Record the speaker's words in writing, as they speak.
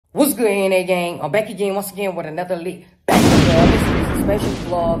good, NA gang? I'm back again, once again, with another lit back. This is a special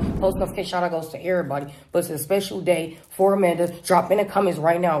vlog. Post notification shout out goes to everybody. But it's a special day for Amanda. Drop in the comments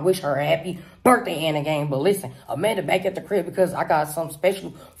right now and wish her a happy birthday, NA gang. But listen, Amanda back at the crib because I got something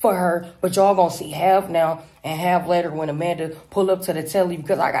special for her. But y'all gonna see half now and half later when Amanda pull up to the telly,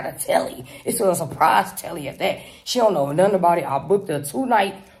 because I got a telly. It's a surprise telly at that. She don't know nothing about it. I booked her 2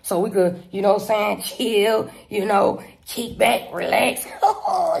 nights so we could, you know what I'm saying, chill, you know, kick back, relax.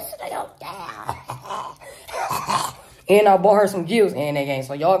 Oh, slow down. And I bought her some gifts in that game.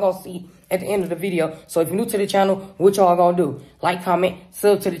 So y'all gonna see at the end of the video. So if you're new to the channel, what y'all gonna do? Like, comment,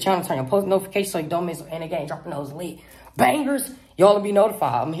 sub to the channel, turn your post notifications so you don't miss any game dropping those lit bangers. Y'all will be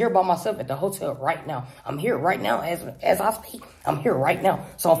notified. I'm here by myself at the hotel right now. I'm here right now as I speak. I'm here right now.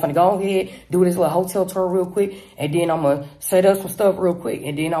 So I'm finna go ahead, do this little hotel tour real quick, and then I'm gonna set up some stuff real quick,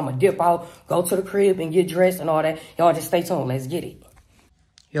 and then I'm gonna dip out, go to the crib and get dressed and all that. Y'all just stay tuned. Let's get it.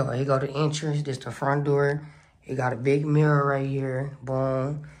 Yo, here go the entrance. This the front door. It got a big mirror right here.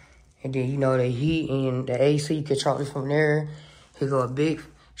 Boom. And then, you know, the heat and the AC, you control it from there. Here go a big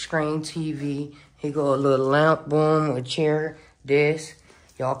screen TV. Here go a little lamp, boom, a chair, desk.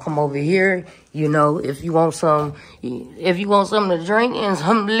 Y'all come over here. You know, if you want something to drink and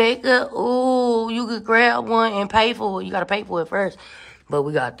some liquor, ooh, you could grab one and pay for it. You got to pay for it first. But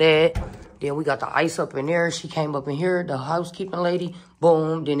we got that. Then we got the ice up in there. She came up in here, the housekeeping lady.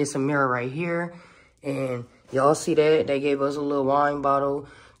 Boom. Then it's a mirror right here. And y'all see that? They gave us a little wine bottle,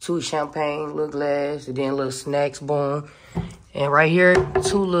 2 champagne, little glass, and then little snacks, boom. And right here,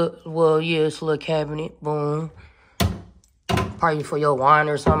 2 little, well, yeah, it's a little cabinet, boom. Probably for your wine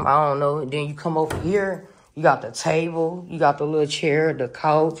or something, I don't know. And then you come over here, you got the table, you got the little chair, the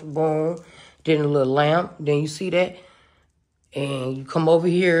couch, boom. Then a little lamp, then you see that? And you come over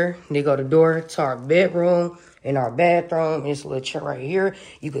here, and they go the door to our bedroom and our bathroom. It's a little chair right here.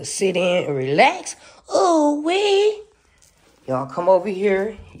 You can sit in and relax. Oh, wait. Y'all come over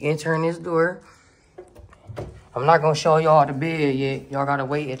here. You enter in this door. I'm not going to show y'all the bed yet. Y'all got to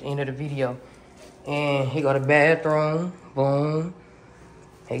wait at the end of the video. And here go the bathroom. Boom.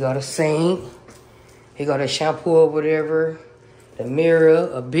 Here go the sink. Here go the shampoo or whatever. The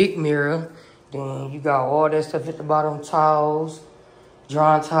mirror, a big mirror. Then you got all that stuff at the bottom. Towels,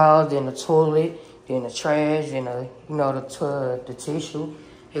 drying towels, then the toilet, then the trash, then the, you know, the tissue.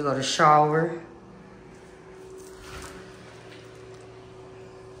 Here go the shower.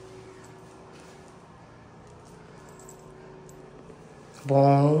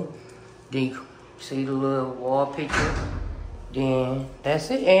 Boom. Then you see the little wall picture. Then that's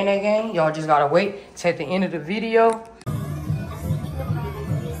it. And that game, y'all just gotta wait till at the end of the video.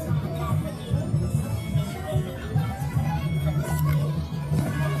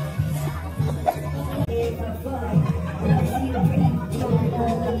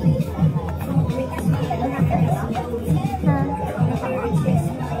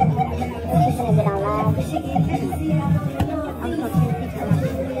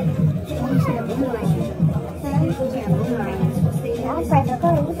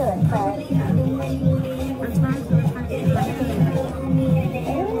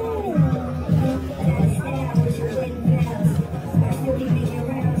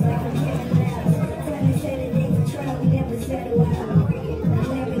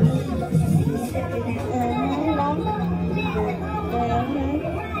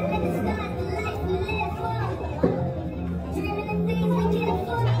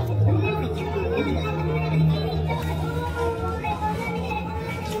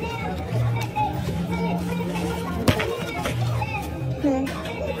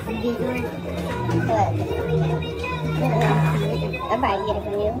 Everybody get it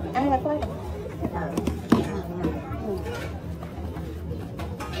from you. I'm recording.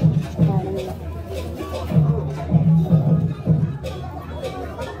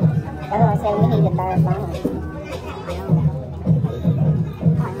 That's what I said, we need a third phone.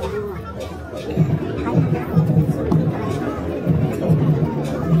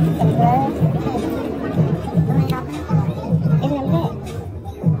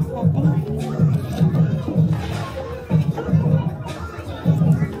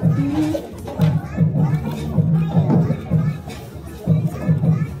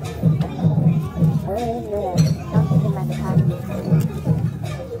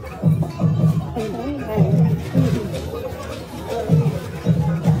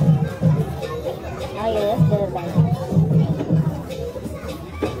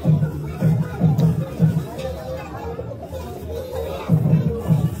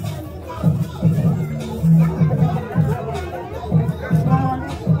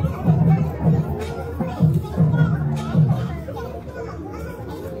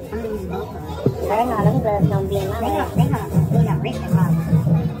 they know them gloves don't be in my way. They know Rick and Rob.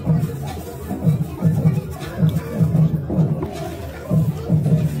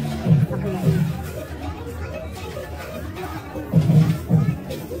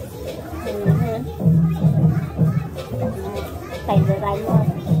 Tastes just like more.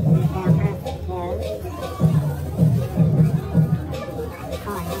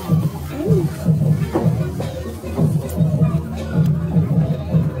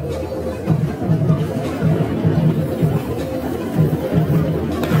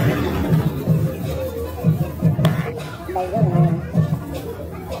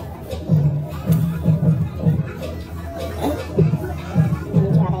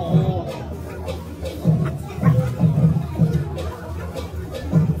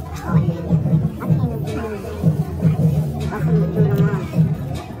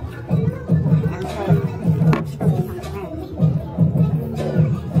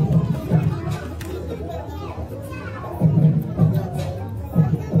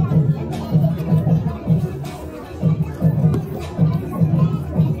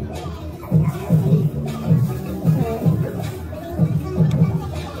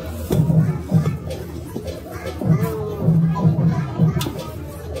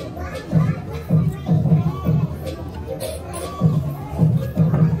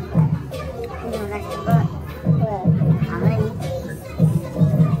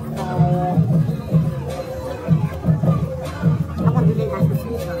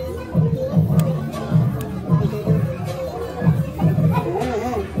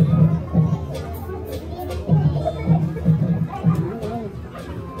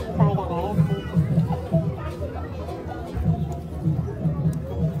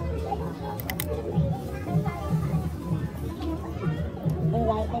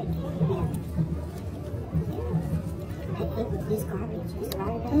 It's garbage. It's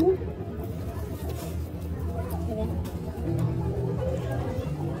garbage.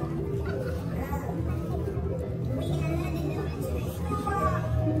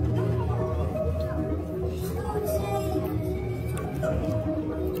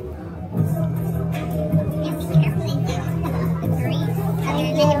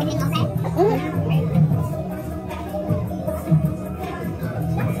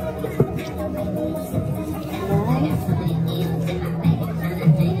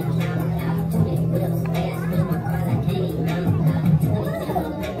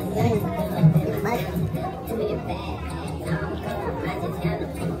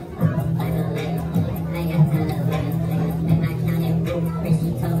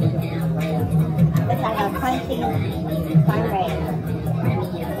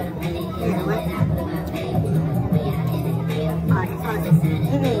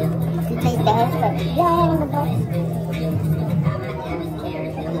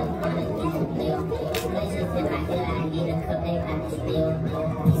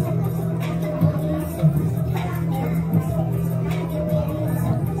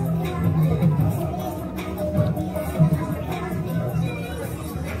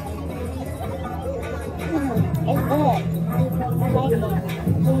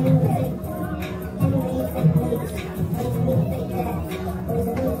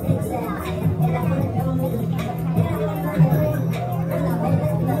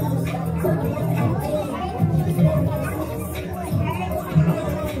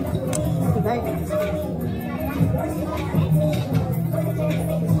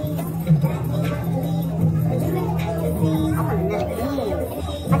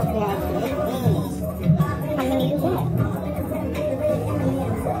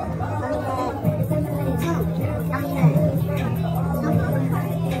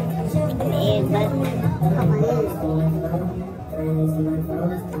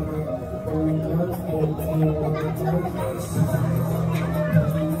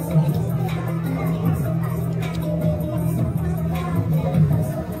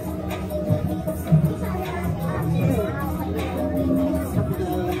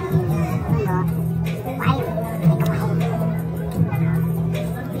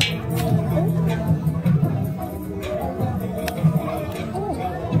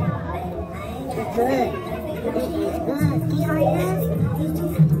 Good.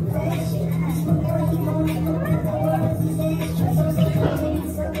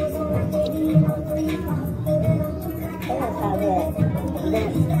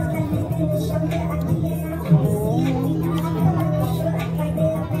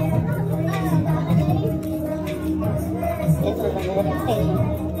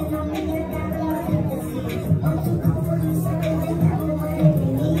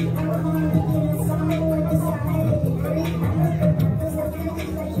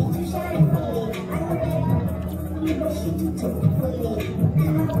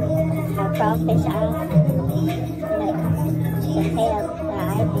 crawfish eye. The tail, the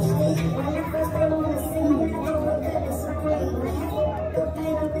eye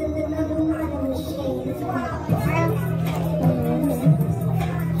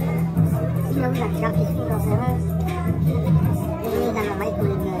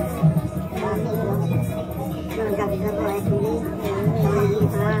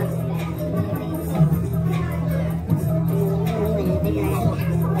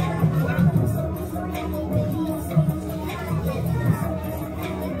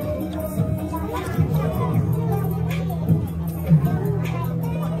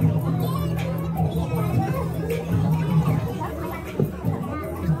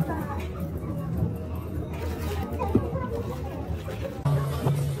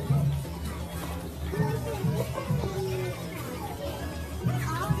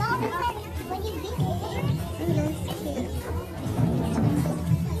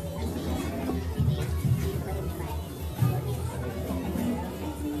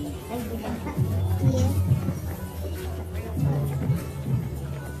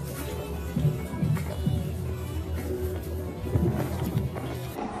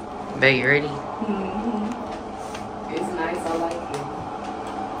Babe, you ready? It's nice, I like it.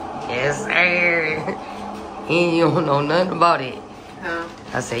 Yes, sir. You don't know nothing about it. Huh?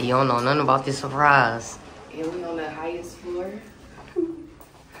 I said, you don't know nothing about this surprise. And we on the highest floor.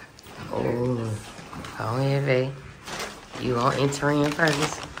 Oh, go ahead, babe. You gonna enter in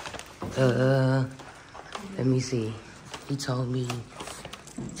first. Let me see. He told me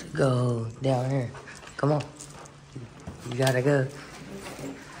to go down here. Come on. You gotta go.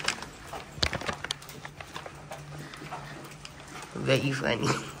 I bet you funny.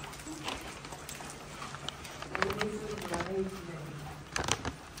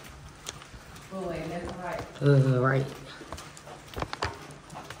 Boy, that's right. Right.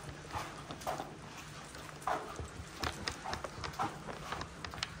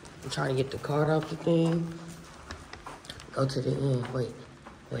 I'm trying to get the card off the thing. Go to the end. Wait.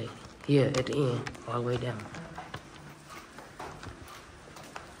 Yeah, at the end. All the way down.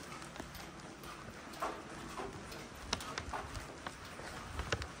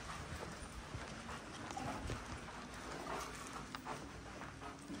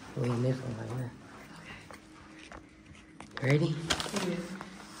 We ain't missing right now. Ready?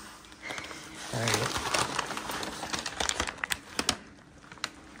 All right.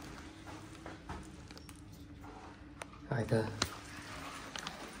 All right, go.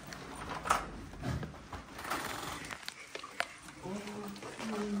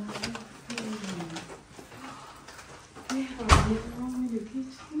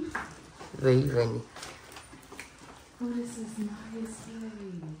 Very funny. Oh, this is nice,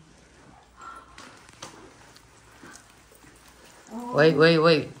 babe. Oh.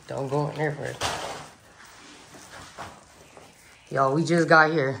 Wait. Don't go in there first. Y'all, we just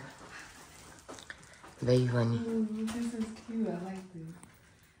got here. Very funny. This is cute. I like this.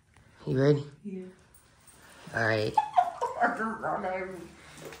 You ready? Yeah. All right.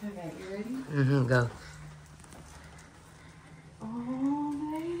 Okay, you ready? Go. Oh,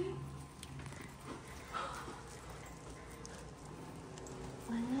 babe.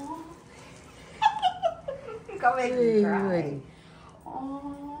 Go make me cry. Ready?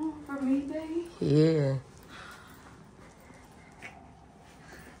 Oh, for me, babe. Yeah.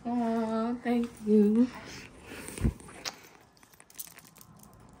 Oh, thank you.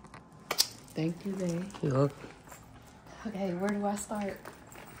 Thank you, babe. You up? Okay, where do I start?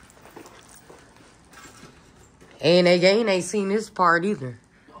 And they ain't seen this part either.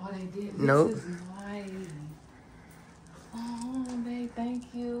 Oh, they did. Nope. This is nice. Oh, babe,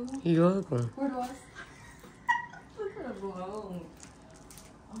 thank you. You welcome. Where do I Look at the balloon.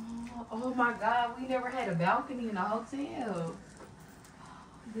 Oh my God, we never had a balcony in a hotel.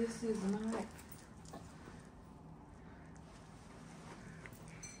 This is not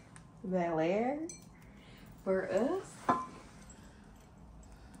Bel Air for us.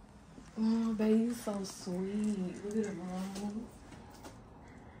 Oh, babe, you so sweet. Look at the balloon.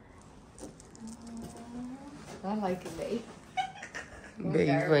 Oh, I like it, babe.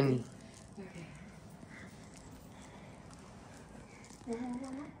 Very funny.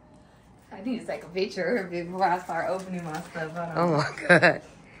 I need to take a picture of it before I start opening my stuff. Oh my God.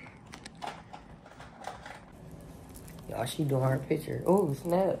 Y'all, she doing her picture. Oh,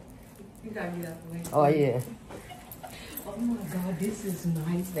 snap. You gotta get out the way. Oh, yeah. Oh my God, this is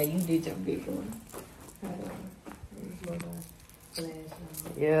nice that you did your big one.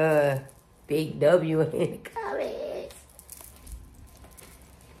 Yeah. Big W in the comments.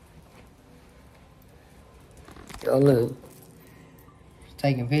 Yo, look. She's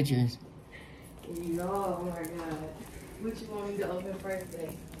taking pictures. Oh my God. Which you want me to open first,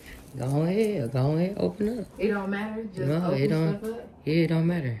 babe? Go ahead, open up. It don't matter. Just No, open it don't. stuff up. Yeah, it don't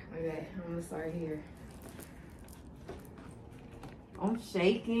matter. Okay, I'm gonna start here. I'm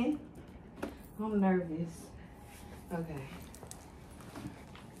shaking. I'm nervous. Okay.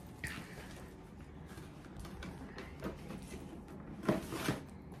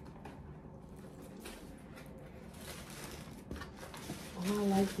 Oh, I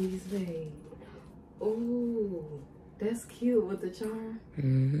like these, babe. Ooh, that's cute with the charm.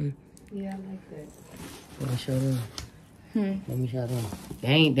 Mm-hmm. Yeah, I like that. Let me show them. Let me show them.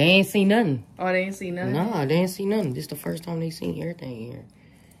 They ain't seen nothing. Oh, they ain't see nothing? Nah, they ain't seen nothing. This the first time they seen everything here.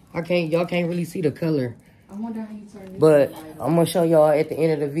 Y'all can't really see the color. I wonder how you turn this But light on. I'm gonna show y'all at the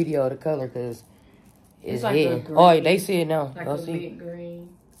end of the video the color because it's like a hidden. green. Oh, they see it now. Like Y'all a see? mint green.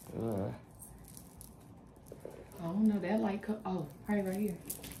 Oh, no, that light oh, right here.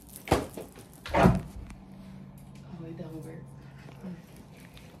 Oh, it don't work.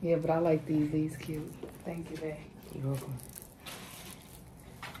 Yeah, but I like these. These cute. Thank you, babe. You're welcome.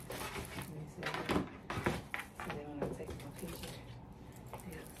 Let me see. So then when I take my picture,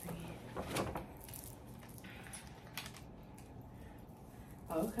 they'll see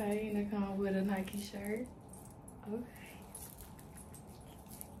it. Okay, and they come with a Nike shirt. Okay.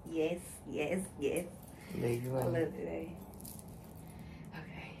 Yes, yes, yes. There you I go. love it.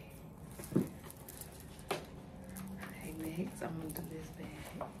 Okay. Okay, next I'm gonna do this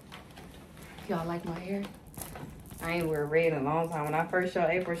bag. Y'all like my hair? I ain't wear red in a long time. When I first showed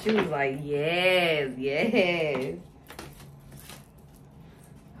April, she was like, yes, yes.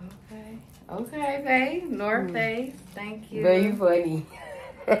 Okay. Okay, babe. North Face. Thank you. Babe, you funny.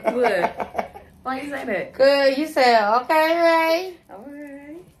 What? Why you say that? Good, you said, okay, Ray.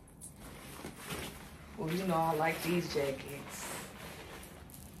 Okay. Well, you know I like these jackets.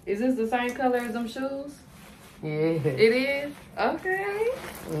 Is this the same color as them shoes? Yeah. It is? Okay.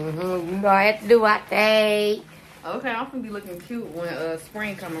 You know I have to do what they. Okay, I'm gonna be looking cute when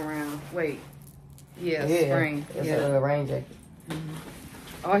spring come around. Wait. Yeah, Yeah, spring. it's Yeah. a rain jacket.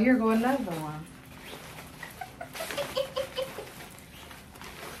 Oh, here go another one.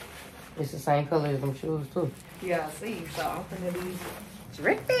 It's the same color as them shoes too. Yeah, I see. So I'm gonna be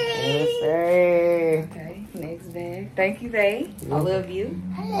dripping. Yes, sir. Okay, next bag. Thank you, babe. I love you.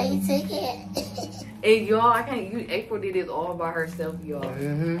 I love you too, kid. And y'all, I can't use April did this all by herself, y'all.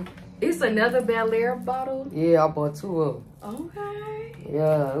 It's another Bel Air bottle. Yeah, I bought 2 of them. Okay.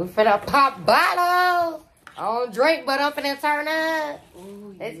 Yeah, we finna pop bottle. I don't drink, but I'm finna turn up.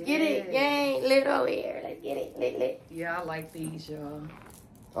 Ooh, Let's get it, gang. Lit over here. Let's get it, lit. Yeah, I like these, y'all.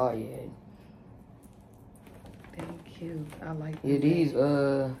 Oh yeah. Thank you. I like Yeah, these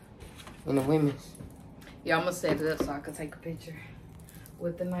in the women's. Yeah, I'm gonna set it up so I can take a picture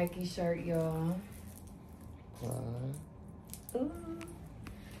with the Nike shirt, y'all. Ooh.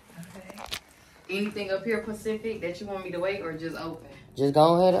 Okay. Anything up here, Pacific, that you want me to wait or just open? Just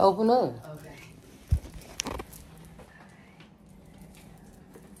go ahead and open up. Okay.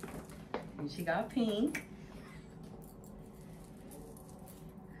 And she got pink.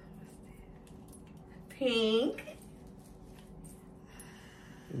 Pink.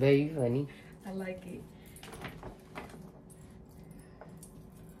 Very funny. I like it.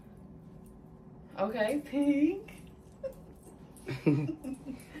 Okay, pink.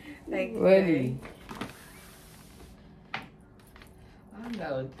 Thank you. Funny. I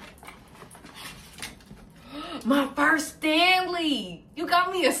know. My first Stanley. You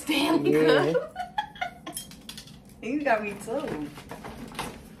got me a Stanley Yeah. cup. You got me too.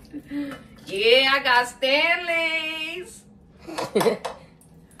 Yeah, I got Stanleys.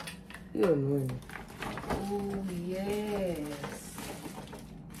 You're annoying. Oh yes.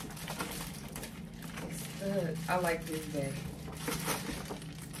 It's good. I like this bag.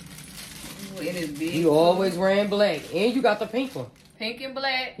 Ooh, it is big. You always wearing black, and you got the pink one. Pink and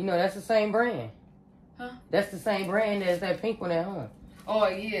black. You know that's the same brand. Huh? That's the same brand as that pink one at home. Oh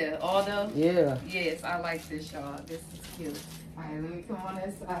yeah, all those. Yeah. Yes, I like this, y'all. This is cute. All right, let me come on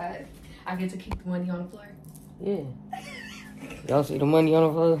that side. I get to keep the money on the floor. Yeah. Y'all see the money on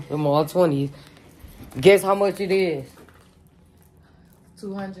the floor? Them all 20s. Guess how much it is?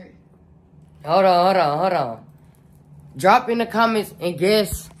 200. Hold on. Drop in the comments and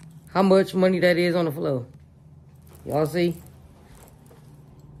guess how much money that is on the floor. Y'all see?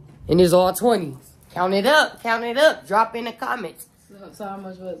 And it's all 20s. Count it up. Drop in the comments. So how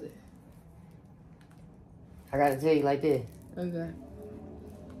much was it? I gotta tell you like this. Okay.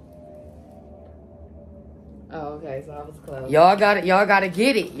 Oh, okay. So I was close. Y'all gotta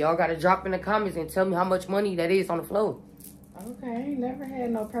get it. Y'all gotta drop in the comments and tell me how much money that is on the floor. Okay, I ain't never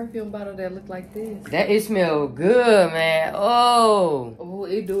had no perfume bottle that looked like this. That it smell good, man. Oh. Oh,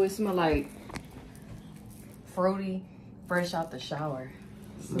 it do. It smell like fruity, fresh out the shower.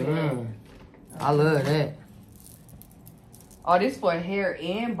 I love that. Oh, this for hair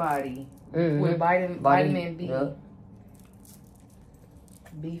and body with vitamin B. Yep.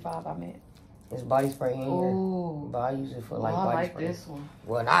 B5, I meant. It's body spray in here. Oh, But I use it for like I body like spray. this one.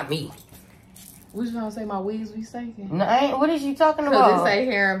 Well, not me. What you trying to say? My wigs be stinking? No, what is you talking Cause about? it say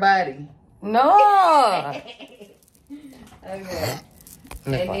hair and body. No. Okay.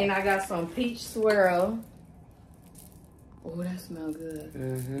 And then I got some peach swirl. Oh, that smell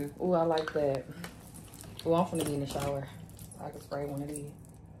good. Oh, I like that. Oh, I'm finna be in the shower. I can spray one of these.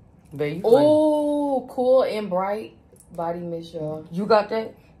 Baby. Oh, cool and bright body mist, y'all. You got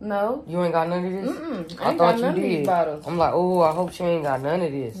that? No. You ain't got none of this? I ain't got none of these bottles. I'm like, oh, I hope she ain't got none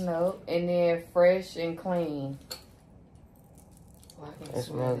of this. No. And then fresh and clean. Oh, It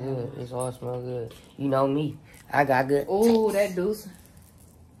smells good. It's all smell good. You know me. I got good. Oh, that deuce.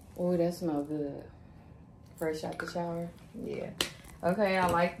 Oh, that smell good. Fresh out the shower. Yeah. Okay, I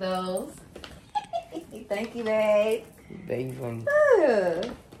like those. Thank you, babe. Baby funny.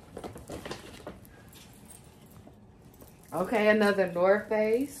 Okay, another North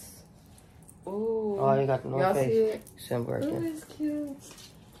Face. Ooh. Oh, you got the North Y'all see Face. it? Simple right Ooh, there. it's cute.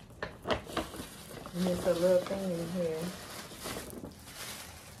 And there's a little thing in here.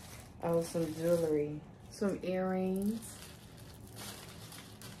 Oh, some jewelry. Some earrings.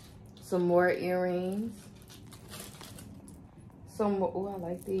 Some more earrings. Some more. Oh, I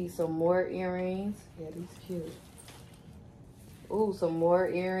like these. Some more earrings. Yeah, these cute. Ooh, some more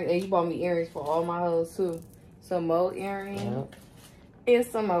earrings. And you bought me earrings for all my hoes, too. Some more earrings. Yep. And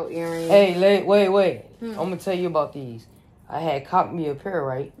some more earrings. Hey, wait. I'm going to tell you about these. I had copped me a pair,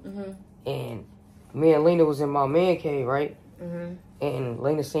 right? And me and Lena was in my man cave, right? And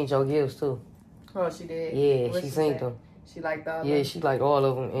Lena seen your gifts, too. Oh, she did? Yeah, What she seen them. She liked all of Yeah, them? she liked all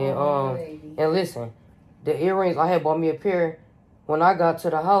of them. And baby. and listen, the earrings, I had bought me a pair. When I got to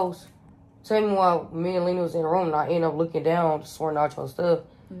the house, tell me why me and Lena was in the room and I ended up looking down, sorting out your stuff.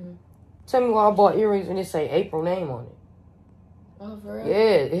 Tell me why I bought earrings and it say April name on it. Oh, for real? Yeah,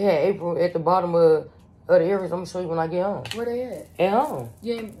 it had April at the bottom of the earrings. I'm going to show you when I get home. Where they at? At home.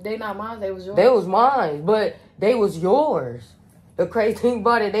 Yeah, they not mine, they was yours. They was mine, but they was yours. The crazy thing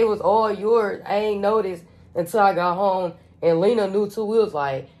about it, they was all yours. I ain't noticed until I got home. And Lena knew too. We was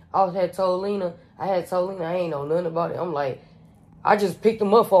like, I had told Lena I ain't know nothing about it. I'm like, I just picked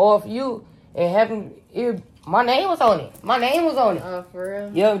them up for all of you and having my name was on it. Oh, for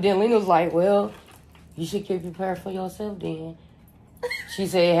real? Yeah, then Lena was like, well, you should keep your prayer for yourself then. She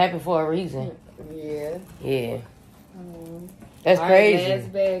said it happened for a reason. Yeah. Yeah. That's All crazy. right,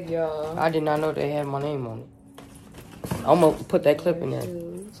 last bag, y'all. I did not know they had my name on it. I'm going to put that clip in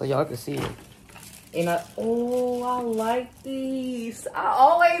there so y'all can see it. And I like these. I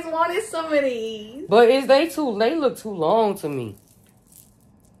always wanted some of these. But they look too long to me.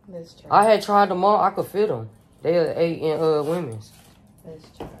 Let's try. I had tried them all. I could fit them. They are 8 in women's. Let's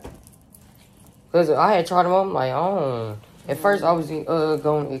try. Because I had tried them on. I'm like, oh. At first, I was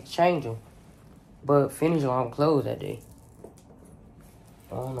going to exchange them. But Finish Line closed that day.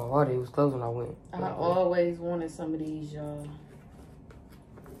 I don't know why they was closed when I went. I always wanted some of these, y'all.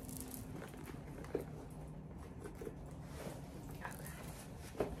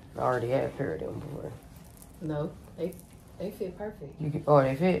 I already had a pair of them before. No, they fit perfect.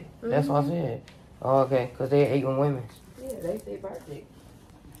 They fit? That's what I said. Oh, okay. Because they 8 in women's. Yeah, they fit perfect.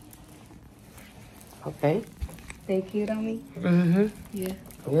 Okay. They cute on me? Yeah.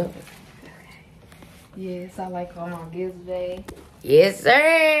 Yep. Yes, I like all my gifts today. Yes, You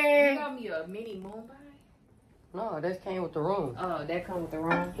sir. got me a mini moon pie? No, that came with the room. Oh, that come with the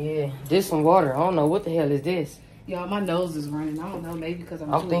room? Yeah. This some water. I don't know what the hell is this. Y'all, my nose is running. I don't know, maybe because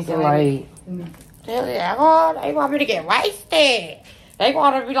I'm I'm too thinking excited. oh, they want me to get wasted. They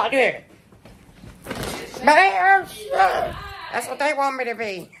want to be like that. That's what they want me to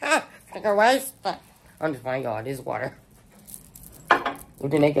be. Get wasted. I'm just playing, y'all. This is water.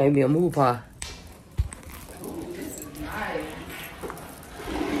 And then they gave me a moon pie. This is nice.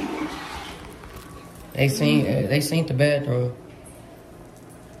 They seen the bathroom.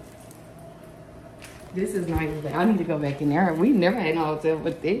 This is nice. I need to go back in there. We never had no hotel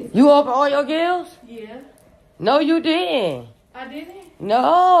with this. You open all your gifts? Yeah. No, you didn't. I didn't?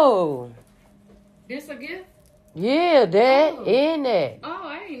 No. This a gift? Yeah, that Oh. in that. Oh,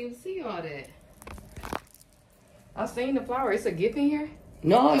 I didn't even see all that. I seen the flower. It's a gift in here?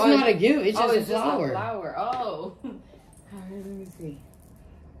 No, it's Oh, not a gift. It's just a Just a flower. flower. Oh. All right, let me see.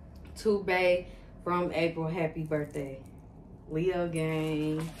 To Bae from April. Happy birthday. Leo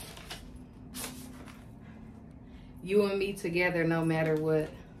gang. You and me together no matter what.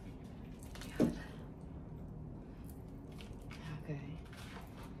 Okay.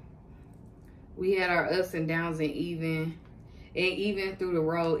 We had our ups and downs, and even through the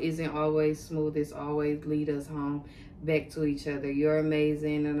road isn't always smooth. It's always lead us home back to each other. You're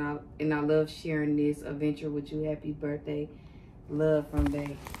amazing, and I love sharing this adventure with you. Happy birthday. Love from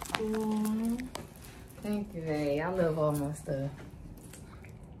Bay. Aww. Thank you, Bay. I love all my stuff.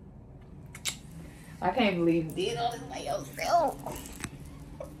 I can't believe you did all this by yourself.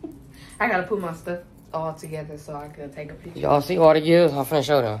 I gotta put my stuff all together so I could take a picture. Y'all see all the gifts? I'm finna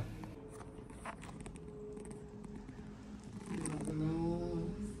show them.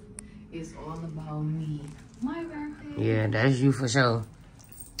 It's all about me. My birthday. Yeah, that's you for sure.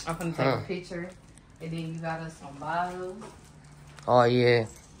 I'm gonna take a picture, and then you got us some bottles. Oh yeah,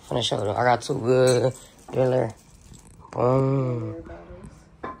 I'm finna show them. I got 2 good. There. Boom.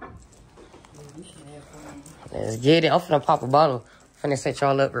 Let's get it. I'm finna pop a bottle. Finna set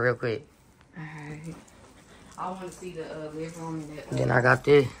y'all up real quick. Alright. I want to see the living room and the Then I got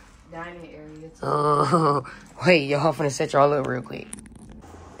this. dining area too. Oh, wait, y'all finna set y'all up real quick.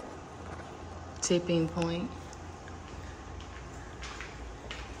 Tipping point.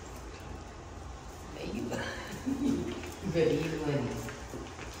 Hey, you better eat money.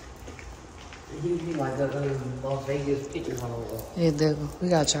 You be like the Las Vegas pictures on the wall. Yeah, dude. We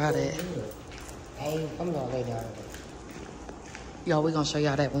gotta try that. Hey, come on, lay down. Y'all, we gonna show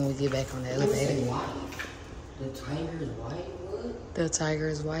y'all that when we get back on the elevator. The tiger's wife? What? The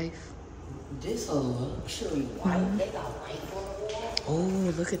tiger's wife. This a luxury wife. They got wife on the wall.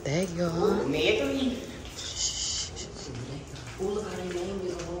 Oh, look at that, y'all. Mary. Oh, look how their name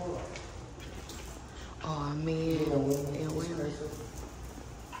is on the wall. Oh, man. And women.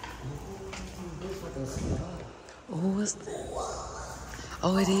 Oh, what's that?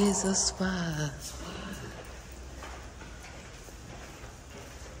 Oh, it is a spa.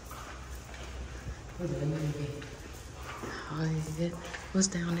 Oh, yeah. What's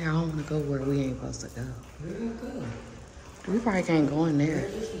down there? I don't want to go where we ain't supposed to go. We probably can't go in there.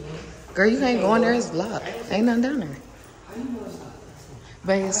 Girl, you can't go in there. It's locked. Ain't nothing down there.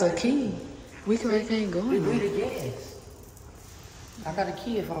 But it's a key. We can't go in there. We the guests. I got a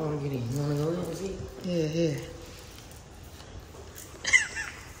key if I want to get in. You want to go in and see? Yeah, yeah.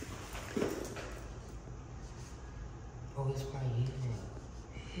 Oh, it's probably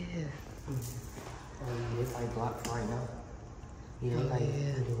here. Yeah. Oh, yeah, it's like blocked right now. Yeah, Oh, like,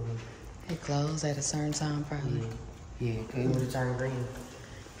 yeah. It closed at a certain time, probably. Yeah, it would have turned green.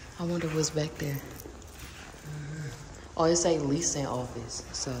 I wonder what's back there. Oh, it say leasing office.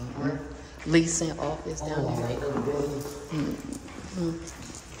 So, leasing office down there.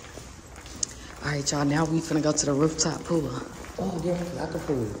 All right, y'all. Now we finna go to the rooftop pool. Oh, yeah, like a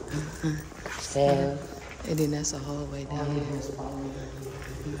pool. Sad. And then that's a hallway down there.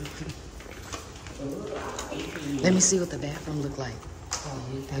 Let me see what the bathroom look like.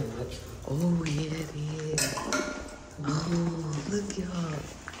 Oh, yeah, it is. Oh, look, y'all.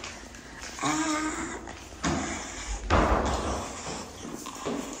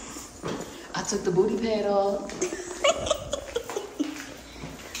 I took the booty pad off.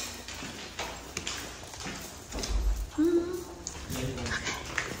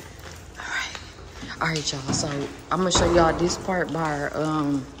 All right, y'all. So I'm gonna show y'all this part by our,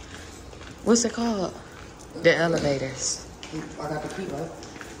 what's it called? The elevators. I got the key, right?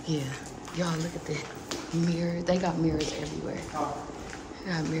 Yeah. Y'all look at that mirror. They got mirrors everywhere.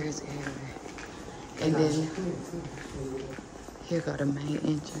 They got mirrors everywhere. And then here go the main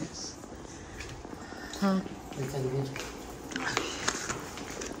entrance. Huh?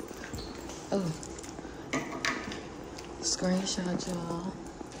 Oh. Screenshot, y'all.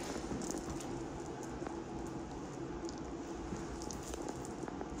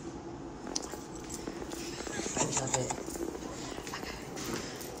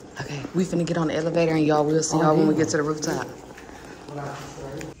 Okay, we finna get on the elevator and y'all will see y'all when we get to the rooftop.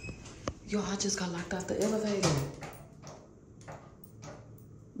 Yo, I just got locked out the elevator.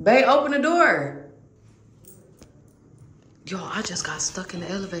 Babe, open the door. Yo, I just got stuck in the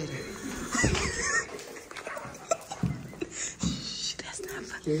elevator. Shh, that's not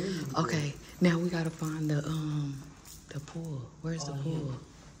funny. Okay, now we gotta find the pool. Where's the pool?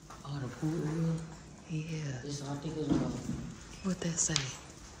 Oh, the pool room? Yeah. This, I think, is What that say?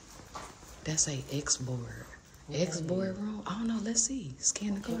 That say X-board. X-board room? I don't know. Let's see.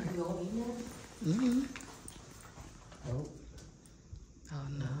 Scan the card. Mm-hmm. Nope. Oh,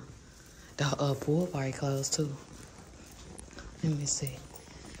 no. The pool party closed, too. Let me see.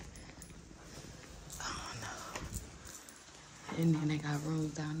 Oh, no. And then they got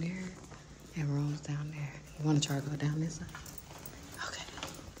rooms down there and rooms down there. You want to try to go down this side? Okay.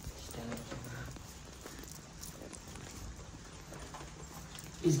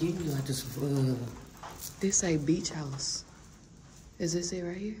 It's giving me like this. This say beach house. Is this it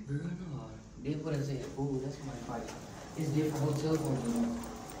right here? Girl, no. This what I said. Ooh, that's my fight. It's different hotel rooms.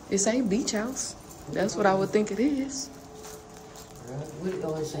 It say beach house. That's what I would think it is. What it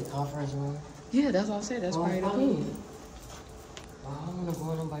always say? Conference room? Yeah, that's what I said. That's Oh, probably the fine. pool. I don't want to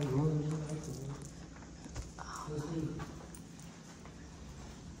go in nobody's room. Let's see. Look at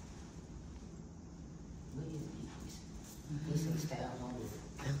these. These styles on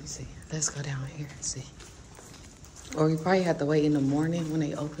it. Let me see. Let's go down here and see. Or we probably have to wait in the morning when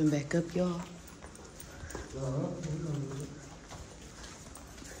they open back up, y'all. Oh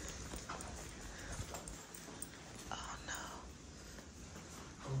no.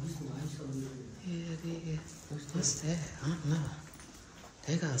 Oh, this is nice over here. Yeah, it is. What's that? I don't know.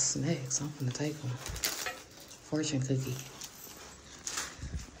 They got snacks. I'm gonna take one. Fortune cookie.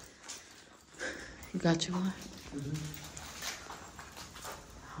 You got you one?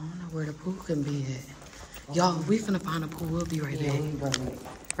 I don't know where the pool can be at. Y'all, we finna find a pool. We'll be right back. All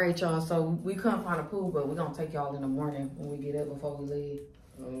right, y'all. So we couldn't find a pool, but we're gonna take y'all in the morning when we get up before we leave.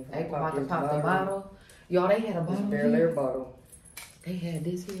 They about to pop the bottle. Y'all, they had a bottle. Bare here. bottle. They had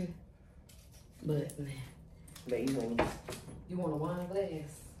this here. But man, Baby. you want a wine glass?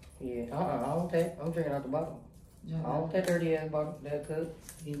 Yeah. I don't take. I'm drinking out the bottle. I don't take dirty ass bottle. That cup.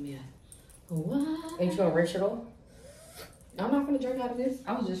 Give me a wine. Ain't you gonna rinse it off? I'm not gonna drink out of this.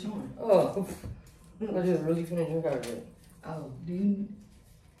 I was just showing. Oh. I just really finna drink out of it. Oh, do you?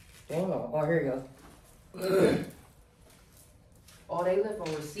 Damn. Oh, here you go. Oh, they left a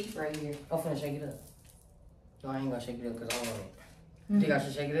receipt right here. I'm finna shake it up. No, I ain't gonna shake it up because I don't want it. Think I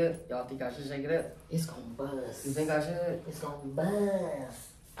should shake it up? Y'all think I should shake it up? It's gonna buzz. You think I should? It's gonna buzz.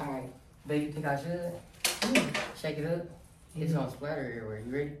 All right. Babe, you think I should? Shake it up? It's gonna splatter everywhere.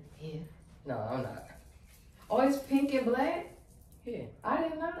 You ready? Yeah. No, I'm not. Oh, it's pink and black? Yeah. I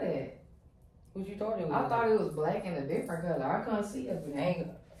didn't know that. What you thought it was? I thought it was black and a different color. I couldn't see up in I there. ain't.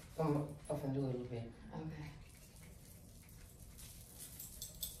 I'm finna do it a little bit.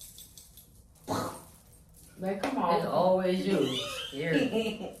 Okay. Man, come on. It's always you.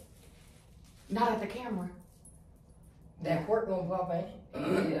 Here. Not at the camera. That cork gonna pop, ain't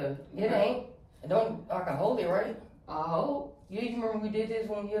it? Yeah. It ain't. Don't. I can hold it, right? I hope. You remember we did this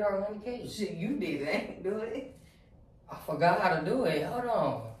when we hit our 100K? Shit, you did that. Do it. I forgot how to do it. Hold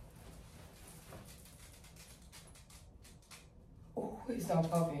on. Oh, it's not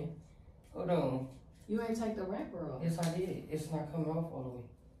popping. Hold on. You ain't take the wrapper off. Yes, I did. It's not coming off all the way.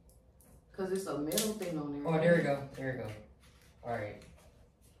 Because it's a metal thing on there. Oh, there we go. There we go. All right.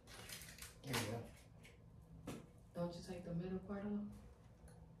 There we go. Don't you take the middle part off?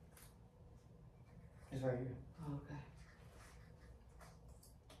 It's right here. Oh, okay.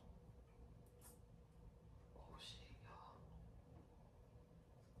 Oh, shit, y'all.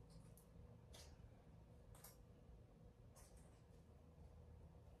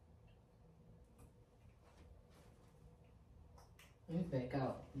 Let me back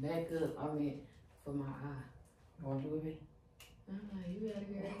out. Back up. I mean, for my eye. You want to do it, babe? You better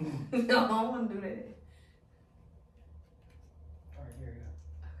get No, I don't want to do that. All right, here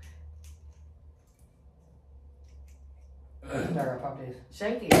we go. I gotta pop this.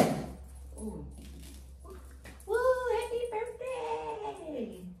 Shake it. Ooh. Woo, happy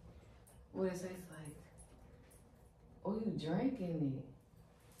birthday. What it tastes like? Oh, you drinking it.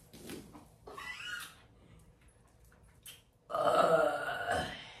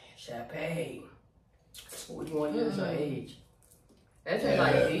 Champagne. 41 years of age. That tastes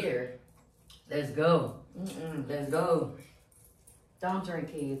like beer. Let's go. Mm-mm. Let's go. Don't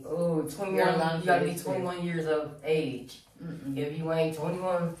drink, kids. Oh, 21. Your lungs You gotta be is 21 years of age. Mm-mm. If you ain't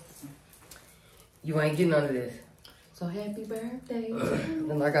 21, you ain't getting none of this. So happy birthday.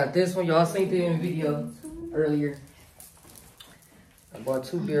 And I got this one. Y'all seen it in the video earlier. I bought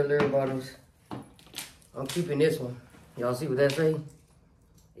 2 beer lyric bottles. I'm keeping this one. Y'all see what that say?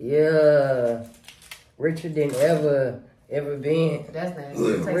 Yeah. Richer than ever been. That's nasty.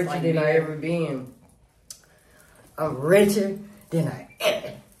 It tastes Richer like than I beer. ever been. I'm richer than I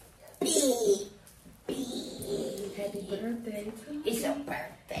ever been. Happy birthday to me. It's a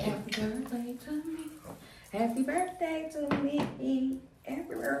birthday. Happy birthday to me. Happy birthday to me.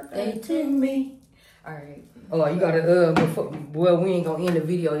 Happy birthday To me. All right. Oh, you gotta, well, we ain't gonna end the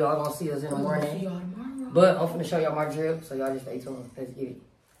video. Y'all gonna see us in the See morning. y'all tomorrow. But I'm finna show y'all my drip, so y'all just stay tuned. Let's get it.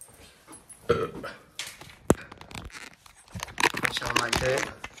 Show my drip.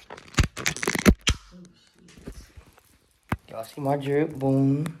 Y'all See my drip.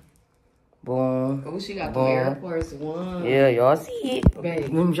 Boom. Boom. Oh, she got the Boom. Air Force One. Yeah, y'all see it. Babe.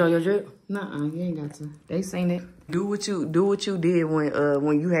 You want me to show your drip? Nuh-uh, you ain't got to. They seen it. Do what you did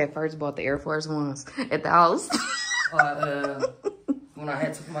when you had first bought the Air Force Ones at the house. When I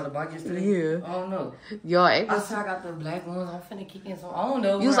had took them out of the box yesterday? Yeah. I don't know. Y'all, I said I got the black ones. I'm finna kick in some. I don't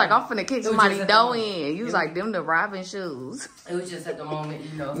know. you was like, I'm finna kick somebody dough in. You was It like, them the Robin shoes. It was just at the moment,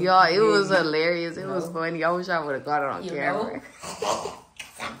 you know. Y'all, it was hilarious. It was funny. I wish I would have got it on camera.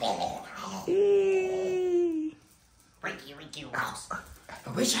 Ricky Ross.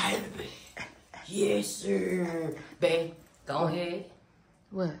 I wish I had it. Yes, sir. Babe, go ahead.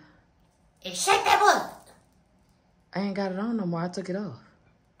 What? And shake that butt. I ain't got it on no more. I took it off.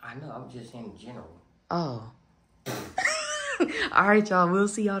 I know, I'm just in general. Oh. All right, y'all. We'll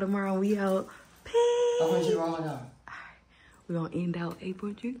see y'all tomorrow. We out. Peace. I'm gonna Ramadan. All right. We're going to end out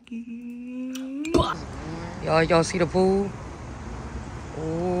April drinking. Y'all see the pool?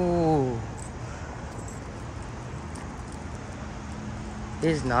 Ooh.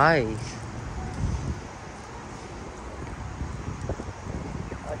 It's nice.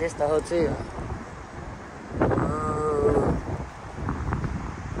 Oh, this the hotel.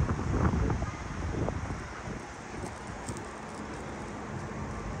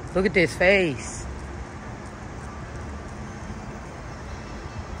 Look at this face.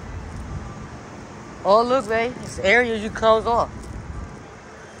 Oh, look, babe. This area you close off.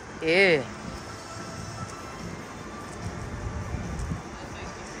 Yeah.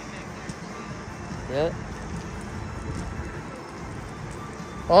 Yep.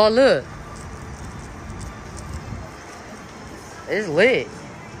 Oh, look. It's lit.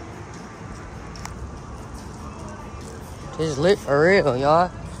 It's lit for real,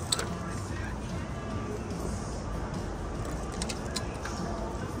 y'all.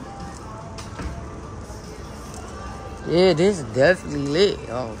 Yeah, this is definitely lit.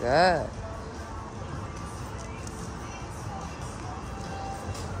 Oh, God.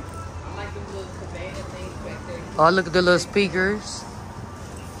 I like the little cabana things back there. Oh, look at the little speakers.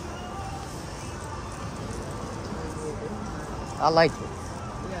 I like it.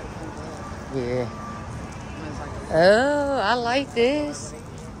 Yeah. Oh, I like this.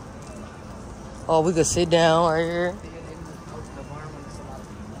 Oh, we could sit down right here.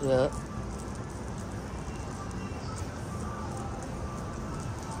 Yeah.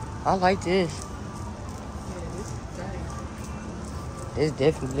 I like this. It's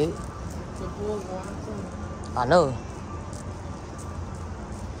definitely lit. I know.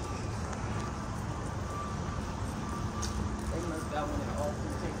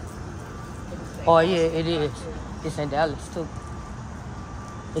 Oh yeah, it is. It's in Dallas too.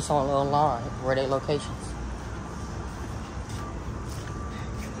 It's on online where they locations.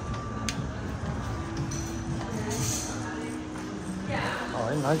 Oh,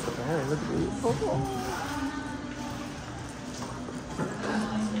 it's nice up in here. Look at it. Oh.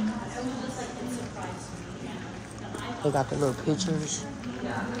 They got the little pictures,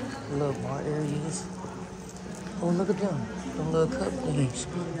 little bar areas. Oh, look at them. Them little cup things.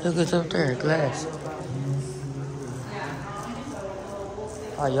 Look at up there, glass.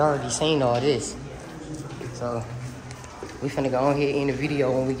 Oh, you already seen all this. So, we finna go on here in the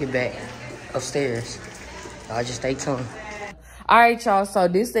video when we get back upstairs. Y'all just stay tuned. All right, y'all. So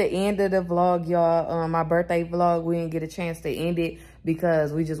this is the end of the vlog, y'all. My birthday vlog. We didn't get a chance to end it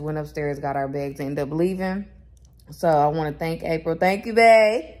because we just went upstairs, got our bags, and ended up leaving. So I want to thank April. Thank you,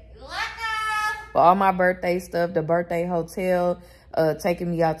 babe. You're welcome. For all my birthday stuff, the birthday hotel, taking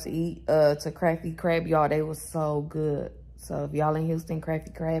me out to eat to Crafty Crab, y'all. They was so good. So if y'all in Houston,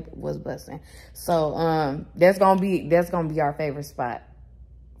 Crafty Crab was busting. So that's gonna be our favorite spot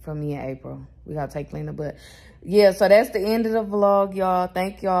for me and April. We gotta take Lena, but yeah. So that's the end of the vlog, y'all.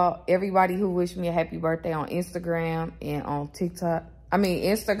 Thank y'all, everybody who wished me a happy birthday on Instagram and on TikTok. I mean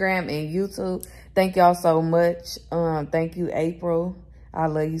Instagram and YouTube. Thank y'all so much. Thank you, April. I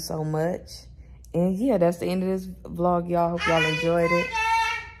love you so much. And yeah, that's the end of this vlog, y'all. Hope y'all enjoyed it.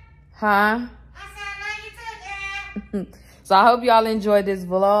 Huh? So I hope y'all enjoyed this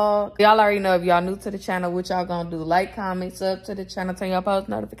vlog. Y'all already know, if y'all new to the channel, what y'all gonna do. Like, comment, sub to the channel, turn your post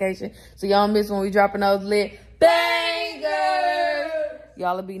notification so y'all don't miss when we dropping those lit bangers.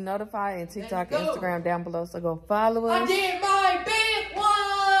 Y'all will be notified in TikTok and Instagram down below, so go follow us. I did my big one.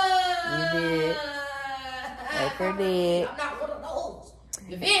 You did. April did. I'm not one of those.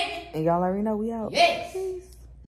 You feel me? And y'all already know we out. Yes. Peace.